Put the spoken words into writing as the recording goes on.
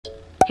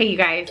Hey you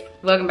guys,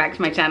 welcome back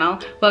to my channel.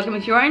 Welcome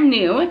if you are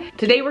new.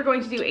 Today we're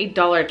going to do a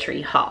Dollar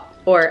Tree haul,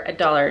 or a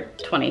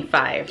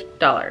 $1.25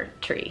 Dollar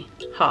Tree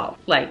haul.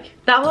 Like,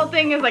 that whole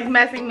thing is like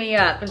messing me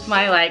up. It's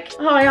my like,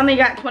 oh, I only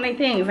got 20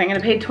 things, I'm gonna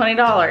pay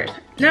 $20.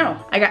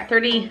 No, I got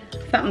 30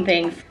 something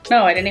things.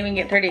 No, I didn't even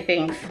get 30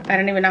 things. I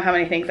don't even know how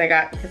many things I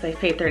got because I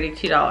paid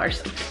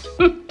 $32.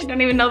 I don't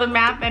even know the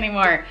math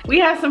anymore. We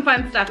have some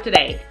fun stuff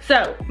today.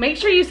 So make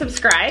sure you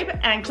subscribe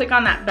and click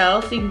on that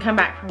bell so you can come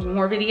back for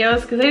more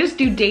videos, because I just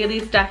do daily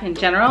stuff in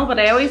general, but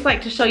I always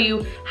like to show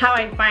you how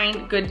I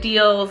find good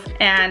deals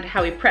and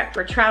how we prep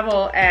for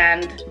travel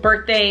and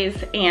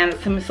birthdays and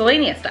some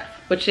miscellaneous stuff,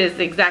 which is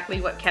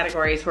exactly what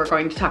categories we're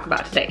going to talk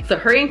about today. So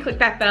hurry and click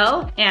that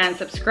bell and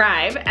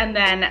subscribe, and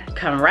then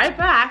come right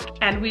back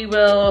and we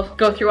will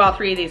go through all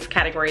three of these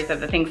categories of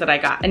the things that I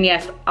got. And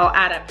yes, I'll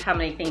add up how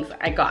many things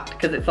I got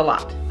because it's a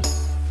lot.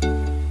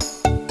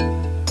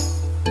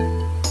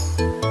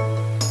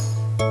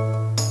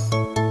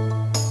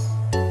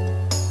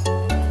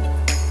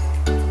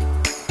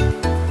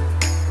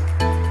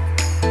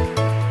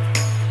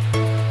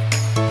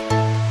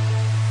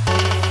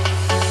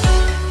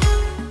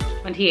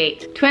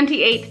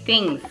 $28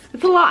 things.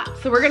 It's a lot.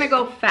 So we're gonna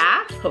go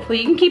fast. Hopefully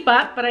you can keep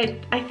up, but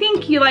I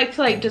think you like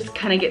to just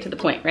kind of get to the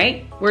point,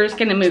 right? We're just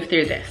gonna move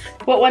through this.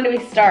 What one do we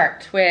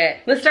start with?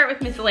 Let's start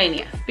with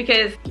miscellaneous,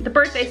 because the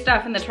birthday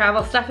stuff and the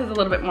travel stuff is a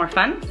little bit more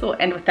fun, so we'll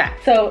end with that.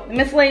 So the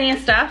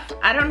miscellaneous stuff,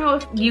 I don't know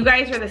if you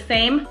guys are the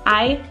same.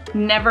 I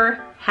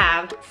never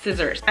have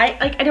scissors.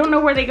 I don't know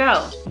where they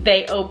go.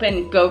 They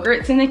open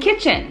Go-Gurts in the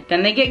kitchen,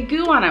 then they get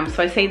goo on them,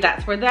 so I say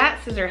that's where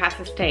that scissor has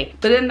to stay.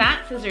 But then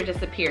that scissor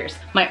disappears.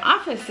 My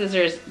office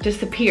scissors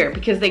disappear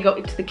because they go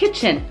into the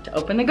kitchen to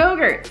open the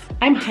Go-Gurts.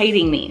 I'm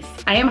hiding these.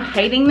 I am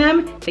hiding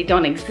them. They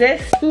don't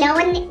exist. No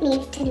one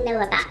needs to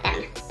know about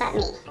them but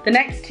me. The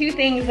next two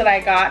things that I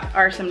got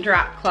are some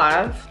drop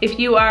cloths. If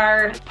you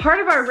are part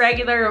of our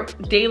regular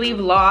daily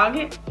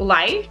vlog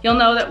life, you'll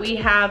know that we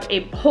have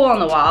a hole in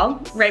the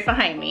wall right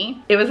behind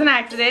me. It was an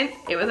accident.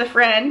 It was a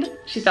friend.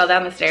 She fell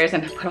down the stairs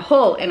and put a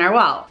hole in our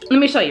wall. Let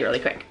me show you really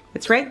quick.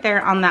 It's right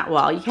there on that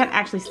wall. You can't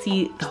actually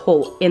see the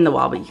hole in the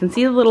wall, but you can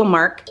see the little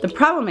mark. The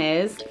problem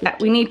is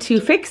that we need to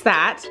fix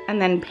that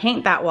and then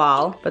paint that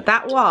wall, but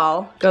that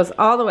wall goes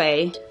all the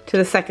way to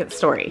the second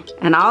story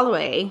and all the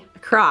way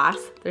across.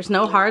 There's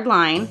no hard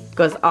line.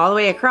 Goes all the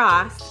way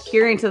across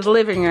here into the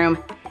living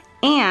room,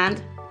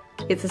 and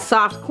it's a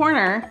soft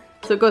corner,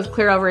 so it goes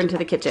clear over into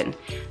the kitchen.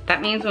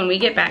 That means when we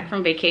get back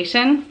from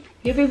vacation,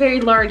 we have a very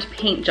large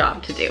paint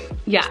job to do.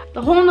 Yeah,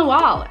 the hole in the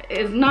wall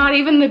is not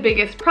even the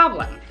biggest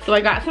problem. So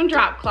I got some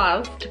drop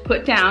cloths to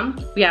put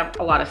down. We have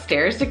a lot of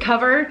stairs to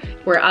cover.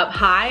 We're up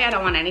high. I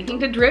don't want anything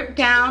to drip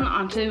down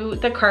onto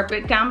the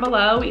carpet down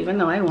below, even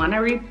though I want to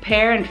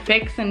repair and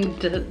fix and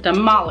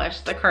demolish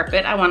the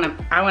carpet. I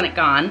want it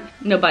gone.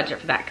 No budget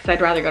for that because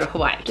I'd rather go to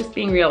Hawaii. Just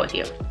being real with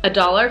you.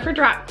 $1 for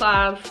drop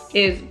cloths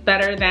is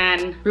better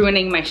than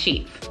ruining my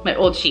sheets, my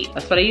old sheets.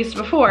 That's what I used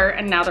before,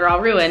 and now they're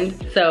all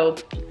ruined. So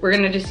we're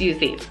gonna just use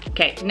these.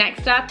 Okay,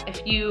 next up,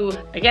 if you,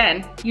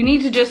 again, you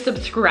need to just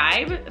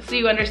subscribe so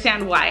you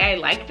understand why I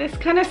like this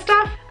kind of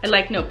stuff. I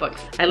like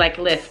notebooks, I like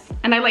lists,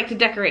 and I like to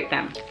decorate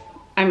them.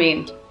 I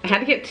mean, I had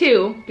to get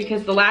two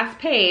because the last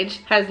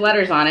page has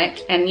letters on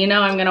it, and you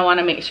know I'm gonna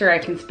wanna make sure I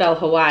can spell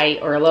Hawaii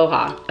or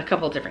aloha a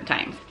couple different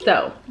times.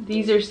 So,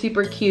 these are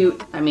super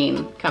cute. I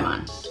mean, come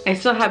on. I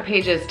still have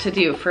pages to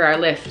do for our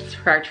lists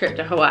for our trip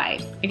to Hawaii.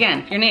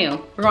 Again, if you're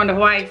new, we're going to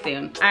Hawaii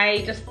soon.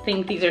 I just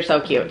think these are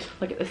so cute.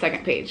 Look at the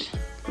second page.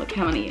 Look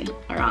how many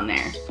are on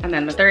there. And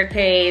then the third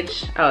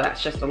page, oh,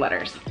 that's just the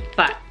letters.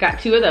 But got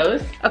two of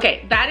those.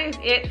 Okay, that is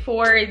it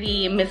for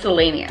the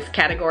miscellaneous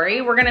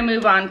category. We're gonna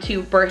move on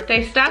to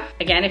birthday stuff.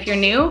 Again, if you're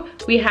new,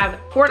 we have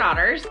 4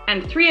 daughters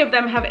and 3 of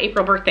them have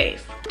April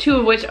birthdays, 2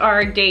 of which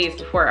are days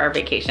before our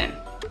vacation.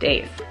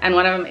 Days. And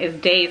one of them is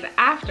days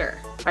after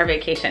our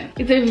vacation.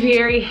 It's a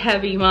very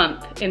heavy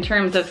month in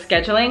terms of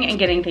scheduling and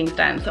getting things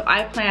done. So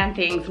I plan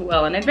things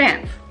well in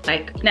advance.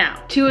 Like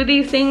now, 2 of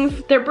these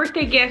things, they're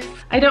birthday gifts.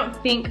 I don't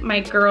think my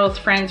girls'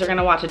 friends are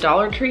gonna watch a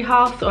Dollar Tree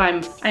haul, so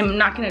I'm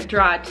not gonna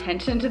draw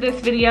attention to this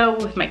video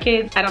with my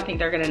kids. I don't think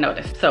they're gonna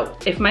notice. So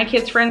if my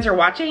kids' friends are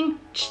watching,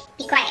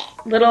 be quiet.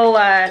 Little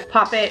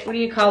Pop-It, what do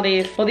you call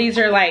these? Well, these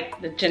are like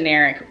the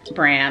generic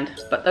brand,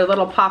 but they're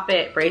little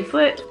Pop-It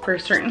bracelets for a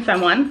certain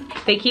someone.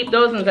 They keep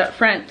those ones up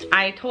front.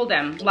 I told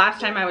them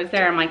last time I was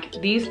there, I'm like,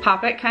 these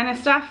Pop-It kind of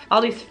stuff, all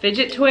these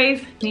fidget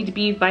toys need to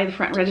be by the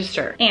front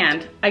register.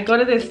 And I go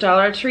to this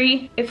Dollar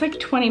Tree, it's like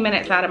 20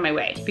 minutes out of my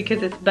way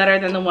because it's better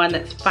than the one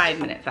that's 5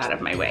 minutes out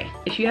of my way.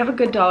 If you have a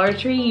good Dollar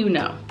Tree, you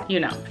know.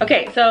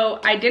 Okay, so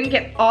I didn't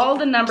get all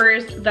the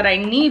numbers that I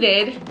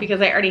needed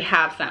because I already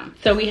have some.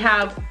 So we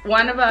have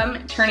one of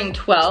them turning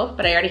 12,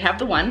 but I already have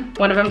the one.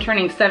 One of them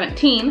turning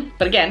 17,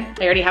 but again,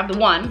 I already have the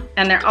one.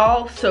 And they're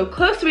all so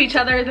close to each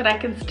other that I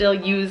can still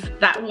use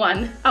that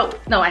one. Oh,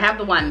 no, I have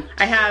the one.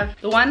 I have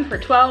the one for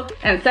 12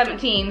 and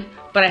 17,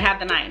 but I have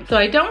the 9. So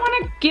I don't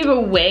want to give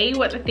away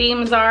what the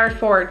themes are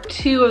for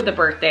 2 of the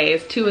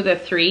birthdays, 2 of the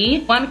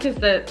 3. One, because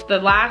the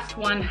last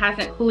one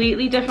hasn't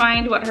completely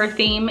defined what her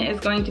theme is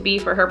going to be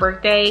for her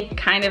birthday.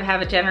 Kind of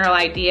have a general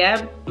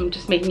idea. I'm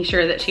just making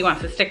sure that she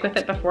wants to stick with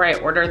it before I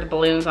order the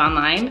balloons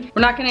online.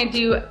 We're not gonna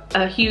do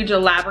a huge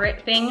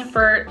elaborate thing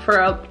for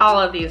all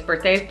of these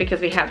birthdays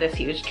because we have this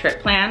huge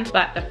trip planned,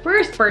 but the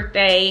first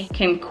birthday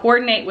can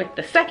coordinate with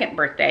the second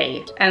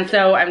birthday. And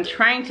so I'm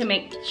trying to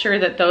make sure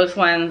that those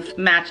ones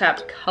match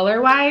up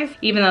color-wise,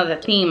 even though the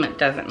theme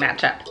doesn't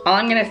match up. All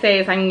I'm gonna say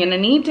is I'm gonna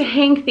need to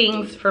hang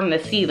things from the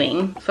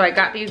ceiling. So I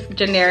got these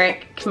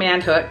generic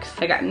command hooks.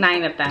 I got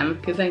 9 of them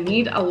because I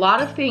need a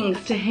lot of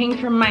things to hang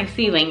from my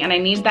ceiling, and I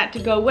need that to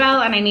go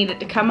well, and I need it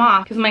to come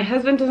off because my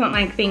husband doesn't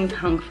like things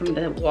hung from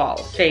the wall.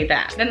 Say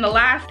that. Then the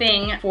last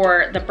thing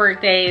for the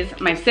birthdays,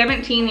 my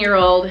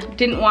 17-year-old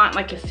didn't want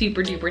like a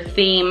super duper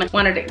theme,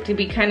 wanted it to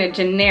be kind of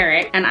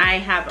generic, and I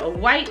have a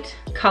white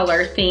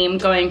color theme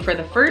going for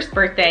the first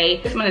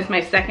birthday. This one is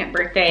my second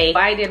birthday.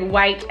 I did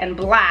white and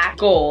black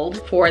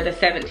gold for the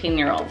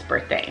 17-year-old's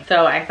birthday.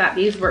 So I thought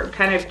these were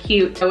kind of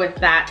cute with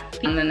that.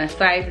 And then the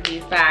size of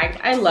these bags.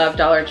 I love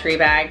Dollar Tree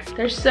bags.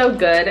 They're so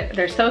good.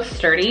 They're so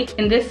sturdy.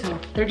 And this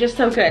one, they're just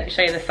so good. I'll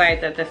show you the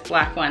size of this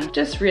black one.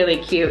 Just really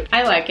cute.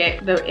 I like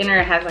it. The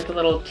inner has like a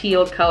little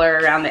teal color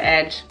around the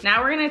edge.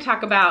 Now we're gonna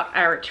talk about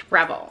our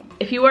travel.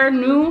 If you are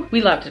new,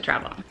 we love to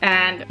travel.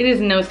 And it is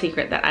no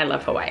secret that I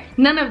love Hawaii.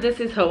 None of this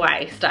is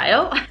Hawaii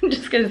style. I'm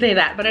just gonna say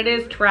that, but it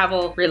is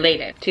travel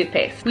related.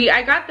 Toothpaste.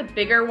 I got the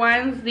bigger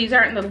ones. These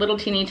aren't the little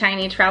teeny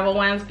tiny travel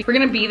ones. We're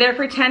gonna be there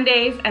for 10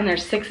 days and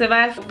there's 6 of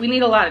us. We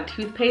need a lot of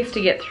toothpaste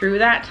to get through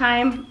that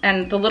time,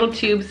 and the little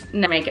tubes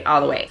never make it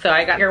all the way. So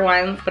I got bigger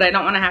ones, but I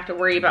don't wanna have to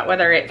worry about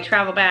whether it's a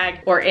travel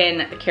bag or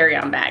in a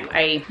carry-on bag.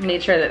 I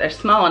made sure that they're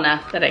small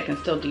enough that I can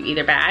still do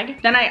either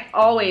bag. Then I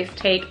always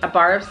take a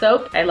bar of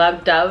soap. I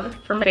love Dove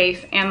for my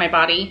face and my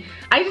body.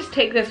 I just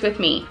take this with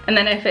me, and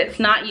then if it's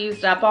not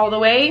used up all the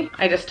way,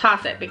 I just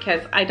toss it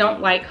because I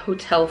don't like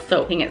hotel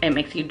soap. It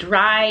makes you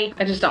dry.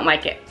 I just don't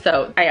like it.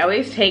 So I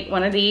always take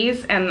one of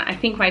these, and I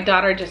think my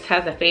daughter just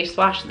has a face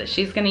wash that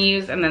she's gonna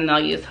use, and then they'll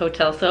use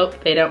hotel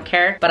soap. They don't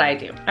care, but I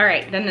do. All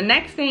right, then the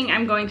next thing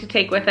I'm going to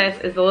take with us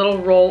is a little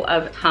roll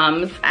of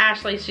Tums.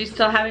 Ashley, she's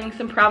still having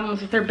some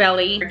problems with her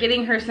belly. We're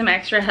getting her some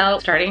extra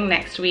help starting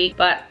next week,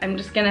 but I'm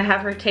just gonna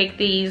have her take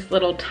these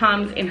little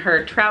Tums in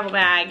her travel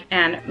bag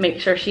and make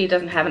sure she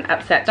doesn't have an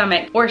upset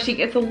stomach, or she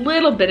gets a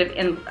little bit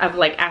of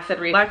like acid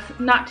reflux.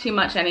 Not too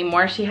much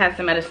anymore. She has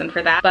some medicine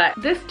for that, but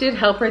this did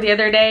help her the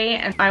other day,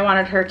 and I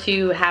wanted her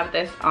to have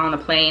this on the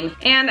plane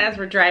and as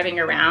we're driving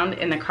around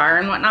in the car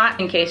and whatnot,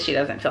 in case she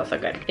doesn't feel so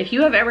good. If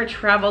you have ever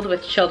traveled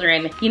with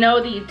children, you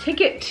know the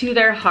ticket to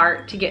their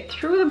heart to get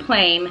through the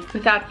plane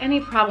without any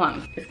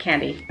problems is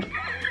candy.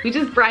 We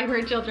just bribe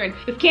our children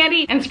with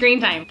candy and screen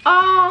time.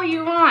 All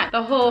you want,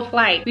 the whole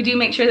flight. We do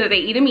make sure that they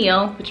eat a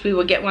meal, which we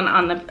will get one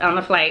on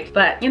the flight,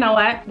 but you know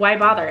what? Why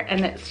bother?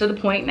 And it's to the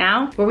point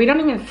now where we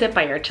don't even sit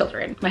by our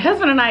children. My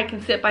husband and I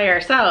can sit by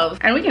ourselves,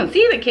 and we can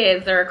see the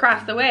kids, they're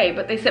across the way,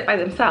 but they sit by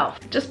themselves.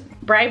 Just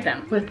bribe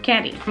them with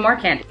candy, more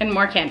candy, and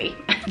more candy.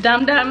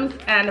 Dum-dums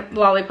and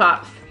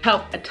lollipops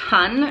help a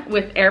ton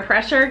with air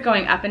pressure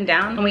going up and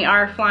down. And we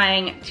are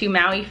flying to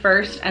Maui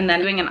first and then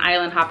doing an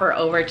island hopper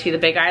over to the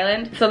Big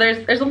Island. So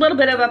there's a little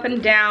bit of up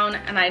and down,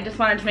 and I just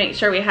wanted to make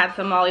sure we had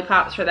some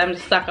lollipops for them to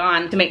suck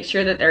on to make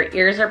sure that their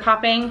ears are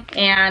popping,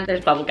 and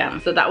there's bubble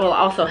gum. So that will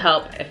also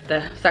help if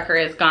the sucker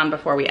is gone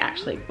before we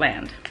actually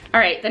land. All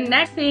right, the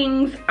next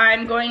things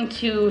I'm going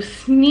to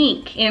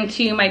sneak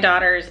into my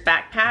daughter's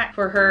backpack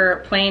for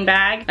her plane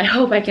bag. I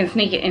hope I can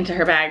sneak it into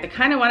her bag. I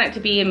kind of want it to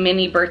be a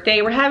mini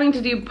birthday. We're having to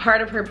do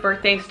part of her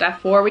birthday stuff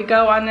before we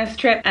go on this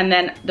trip, and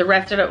then the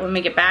rest of it when we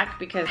get back,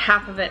 because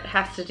half of it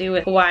has to do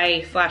with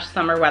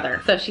Hawaii/summer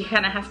weather. So she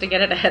kind of has to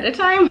get it ahead of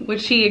time,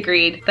 which she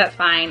agreed. That's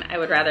fine. I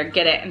would rather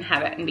get it and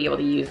have it and be able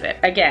to use it.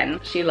 Again,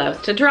 she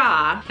loves to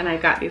draw, and I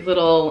got these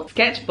little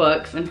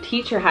sketchbooks and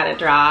teach her how to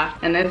draw,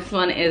 and this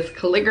one is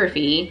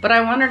calligraphy. But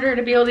I wanted her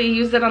to be able to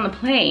use it on the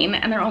plane,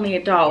 and they're only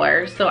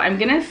 $1. So I'm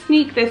gonna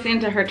sneak this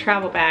into her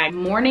travel bag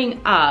morning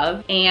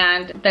of,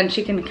 and then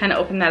she can kind of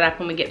open that up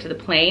when we get to the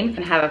plane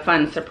and have a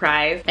fun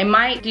surprise. I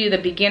might do the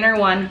beginner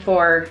one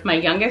for my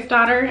youngest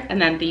daughter, and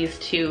then these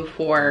 2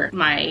 for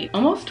my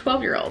almost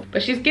 12-year-old.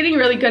 But she's getting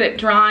really good at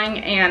drawing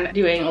and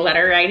doing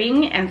letter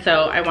writing, and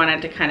so I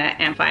wanted to kind of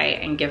amplify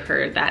and give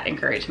her that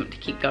encouragement to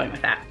keep going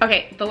with that.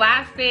 Okay, the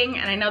last thing,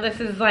 and I know this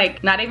is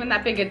like not even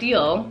that big a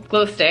deal,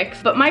 glow sticks,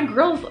 but my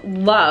girls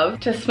love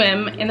to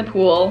swim in the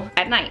pool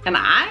at night. And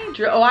I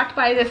walked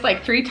by this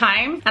like 3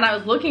 times, and I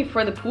was looking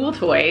for the pool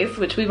toys,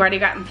 which we've already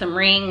gotten some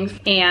rings,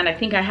 and I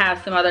think I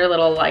have some other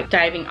little like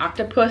diving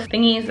octopus thingy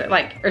thingies that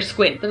like, or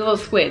squid, the little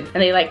squids,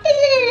 and they like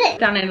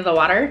down into the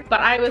water.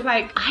 But I was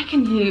like, I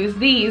can use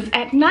these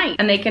at night,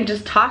 and they can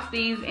just toss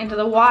these into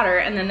the water,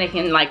 and then they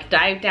can like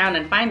dive down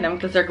and find them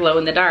because they're glow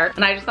in the dark.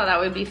 And I just thought that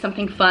would be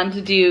something fun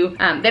to do.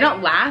 They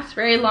don't last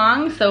very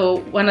long, so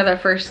one of the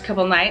first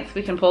couple nights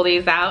we can pull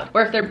these out,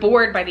 or if they're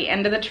bored by the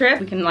end of the trip,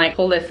 we can like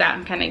pull this out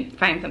and kind of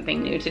find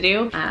something new to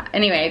do.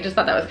 Anyway, I just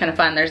thought that was kind of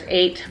fun. There's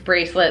 8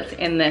 bracelets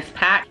in this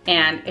pack,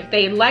 and if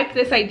they like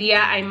this idea,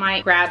 I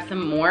might grab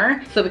some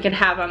more so we could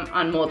have them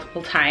on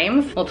multiple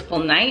times, multiple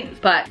nights,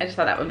 but I just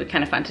thought that would be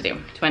kind of fun to do.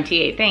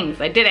 28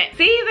 things, I did it.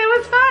 See, that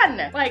was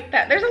fun. Like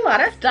that, there's a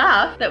lot of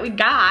stuff that we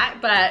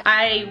got, but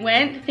I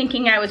went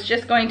thinking I was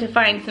just going to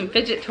find some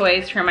fidget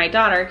toys for my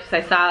daughter because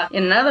I saw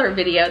in another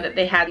video that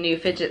they had new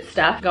fidget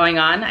stuff going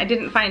on. I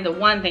didn't find the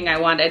one thing I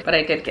wanted, but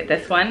I did get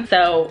this one.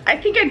 So I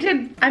think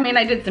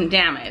I did some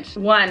damage.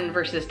 1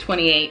 versus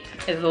 28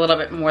 is a little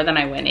bit more than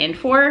I went in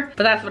for,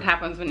 but that's what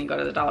happens when you go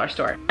to the dollar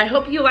store. I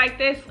hope you like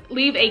this.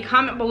 Leave a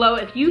comment below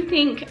if you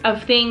think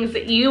of things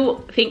that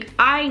you think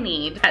I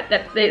need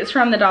that is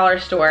from the dollar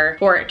store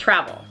for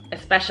travel.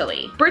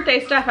 Especially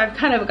birthday stuff, I've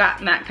kind of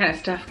gotten that kind of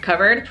stuff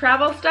covered.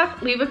 Travel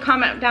stuff, leave a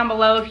comment down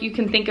below if you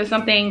can think of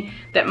something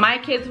that my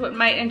kids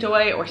might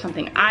enjoy or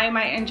something I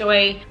might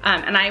enjoy,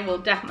 and I will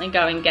definitely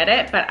go and get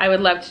it. But I would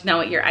love to know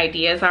what your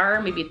ideas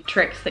are, maybe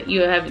tricks that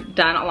you have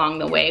done along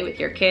the way with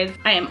your kids.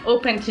 I am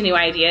open to new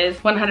ideas,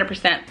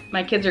 100%.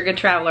 My kids are good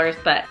travelers,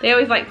 but they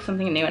always like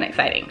something new and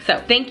exciting.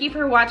 So thank you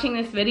for watching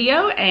this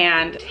video,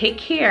 and take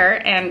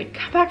care, and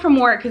come back for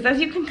more, because as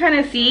you can kind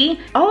of see,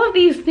 all of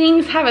these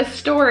things have a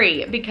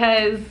story because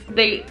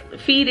they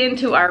feed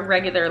into our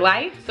regular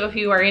life. So if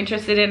you are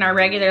interested in our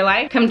regular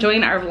life, come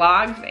join our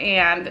vlogs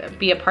and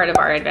be a part of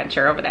our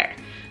adventure over there.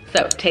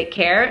 So take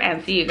care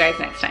and see you guys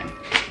next time.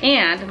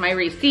 And my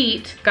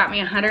receipt got me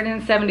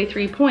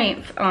 173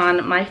 points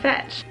on my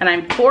fetch. And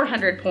I'm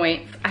 400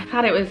 points. I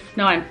thought it was,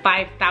 no, I'm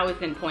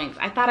 5,000 points.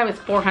 I thought I was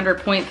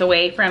 400 points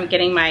away from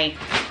getting my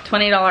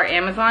 $20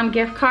 Amazon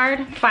gift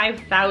card,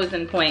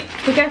 5,000 points.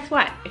 So guess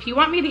what? If you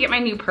want me to get my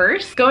new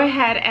purse, go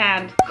ahead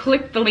and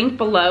click the link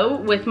below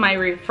with my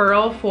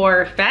referral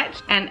for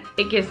Fetch, and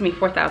it gives me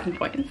 4,000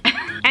 points.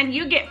 And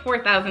you get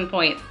 4,000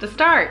 points to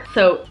start.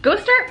 So go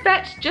start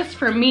Fetch just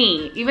for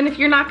me. Even if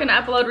you're not gonna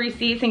upload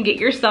receipts and get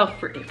yourself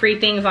free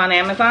things on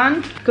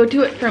Amazon, go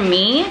do it for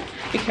me,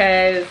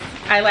 because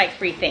I like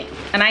free things.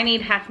 And I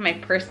need half of my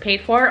purse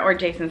paid for, or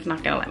Jason's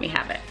not gonna let me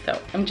have it. So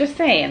I'm just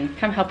saying,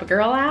 come help a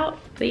girl out,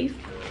 please.